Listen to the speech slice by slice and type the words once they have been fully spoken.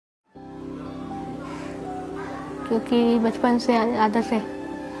क्योंकि बचपन से आदत है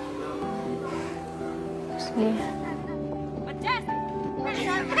इसलिए।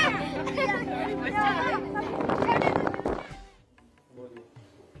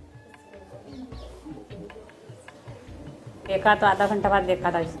 देखा तो आधा घंटा बाद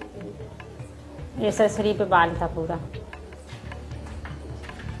देखा था, ऐसा शरीर पे बाल था पूरा।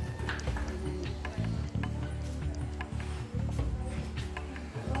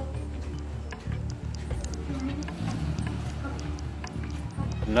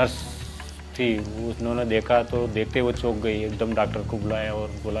 नर्स थी, उन्होंने देखा तो देखते वो चौंक गई, एकदम डॉक्टर को बुलाया और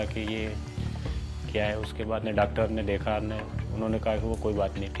बोला कि ये क्या है। उसके बाद ने डॉक्टर ने देखा, उन्होंने कहा कि वो कोई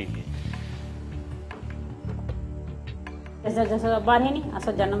बात नहीं, ठीक है। जैसा जैसा बानी नहीं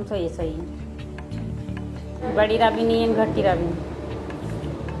असं जन्म से ऐसा ही बड़ी राबी नहीं है, घटी राबी नहीं,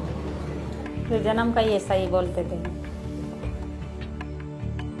 तो जन्म का ही ऐसा ही बोलते थे।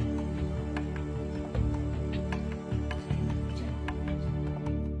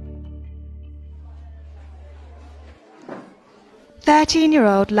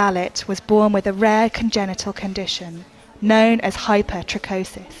 Thirteen-year-old Lalit was born with a rare congenital condition known as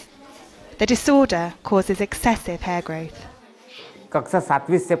hypertrichosis. The disorder causes excessive hair growth. कक्षा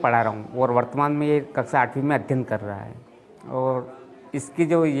 7वीं से पढ़ा रहा हूँ और वर्तमान में ये कक्षा 8वीं में अध्ययन कर रहा है। और इसकी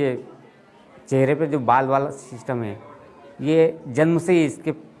जो ये चेहरे पे जो बाल वाला सिस्टम है, ये जन्म से ही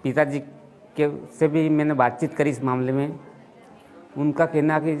इसके पिताजी के से भी मैंने बातचीत करी इस मामले में। उनका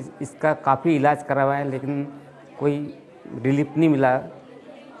कहना कि इसका काफ़ी इलाज करा हुआ है लेकिन कोई रिलीफ नहीं मिला।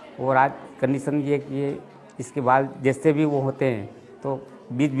 और आज कंडीशन ये कि ये इसके बाल जैसे भी वो होते हैं तो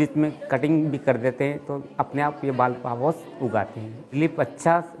बीच बीच में कटिंग भी कर देते हैं, तो अपने आप ये बाल वापस उगाते हैं। दिलीप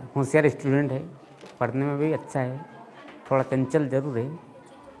अच्छा होशियार स्टूडेंट है, पढ़ने में भी अच्छा है, थोड़ा चंचल जरूर है।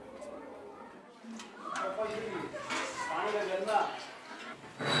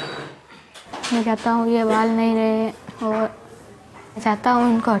 मैं चाहता हूँ ये बाल नहीं रहे और मैं चाहता हूँ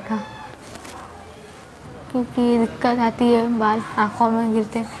इनको हटा, क्योंकि दिक्कत आती है, बाल आँखों में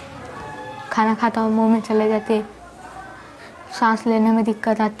गिरते, खाना खाता हूँ मुंह में चले जाते, सांस लेने में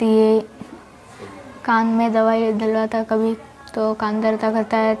दिक्कत आती है, कान में दवाई डलवाता कभी तो कान दर्द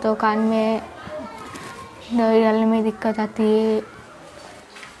करता है, तो कान में दवाई डालने में दिक्कत आती है।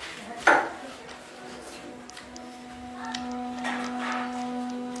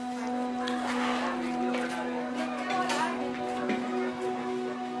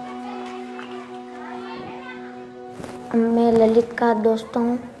 मैं ललित का दोस्त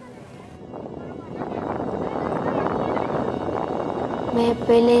हूँ।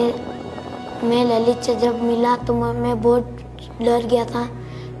 मैं ललित से जब मिला तो मैं बहुत डर गया था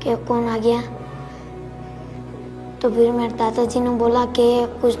कि कौन आ गया। तो फिर मेरे दादाजी ने बोला कि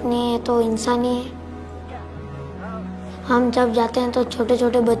कुछ नहीं है, तो इंसान ही है। हम जब जाते हैं तो छोटे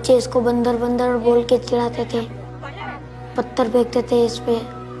छोटे बच्चे इसको बंदर बंदर बोल के चिढ़ाते थे, पत्थर फेंकते थे इस पे।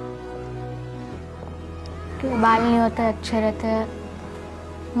 बाल नहीं होते अच्छे रहते,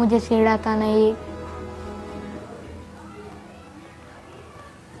 मुझे चिढ़ाता नहीं।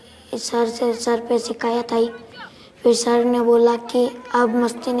 सर पे शिकायत आई, फिर सर ने बोला कि अब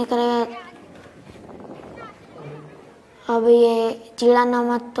मस्ती नहीं करेगा, अब ये चिढ़ाना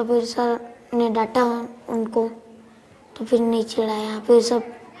मत। तो फिर सर ने डांटा उनको, तो फिर नहीं चिढ़ाया, फिर सब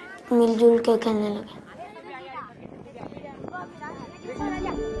मिलजुल के खेलने लगे।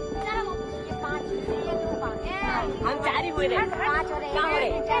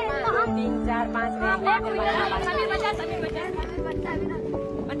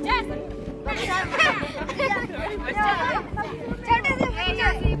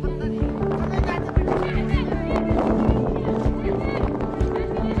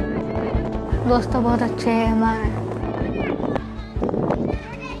 दोस्त तो बहुत अच्छे हैं हमारे।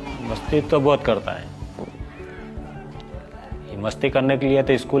 मस्ती तो बहुत करता है, मस्ती करने के लिए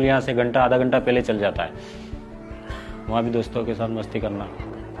तो स्कूल यहाँ से घंटा आधा घंटा पहले चल जाता है, वहाँ भी दोस्तों के साथ मस्ती करना।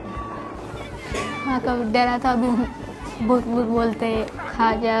 हाँ, कभी डरा था, अभी भूत भूत बोलते,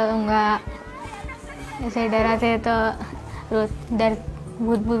 खा जाऊंगा, ऐसे डराते तो रोज डर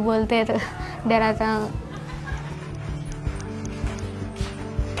भूत भूत बोलते तो डराता हूँ।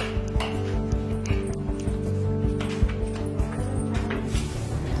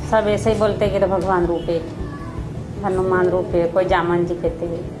 सब ऐसे ही बोलते कि तो भगवान रूप है, हनुमान रूप है, कोई जामन जी कहते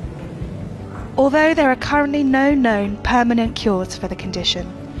हैं। Although there are currently no known permanent cures for the condition,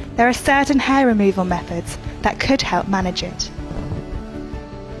 there are certain hair removal methods that could help manage it.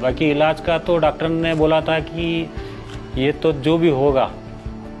 बाकी इलाज का तो डॉक्टर ने बोला था कि ये तो जो भी होगा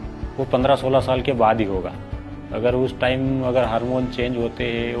वो 15-16 साल के बाद ही होगा। अगर उस टाइम अगर हार्मोन चेंज होते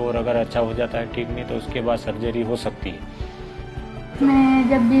हैं और अगर अच्छा हो जाता है, ठीक नहीं तो उसके बाद सर्जरी हो सकती है। मैं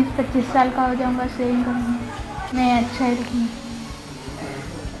जब 20-25 साल का हो जाऊंगा सेविंग करूँगा। मैं अच्छा ही रखूँगी।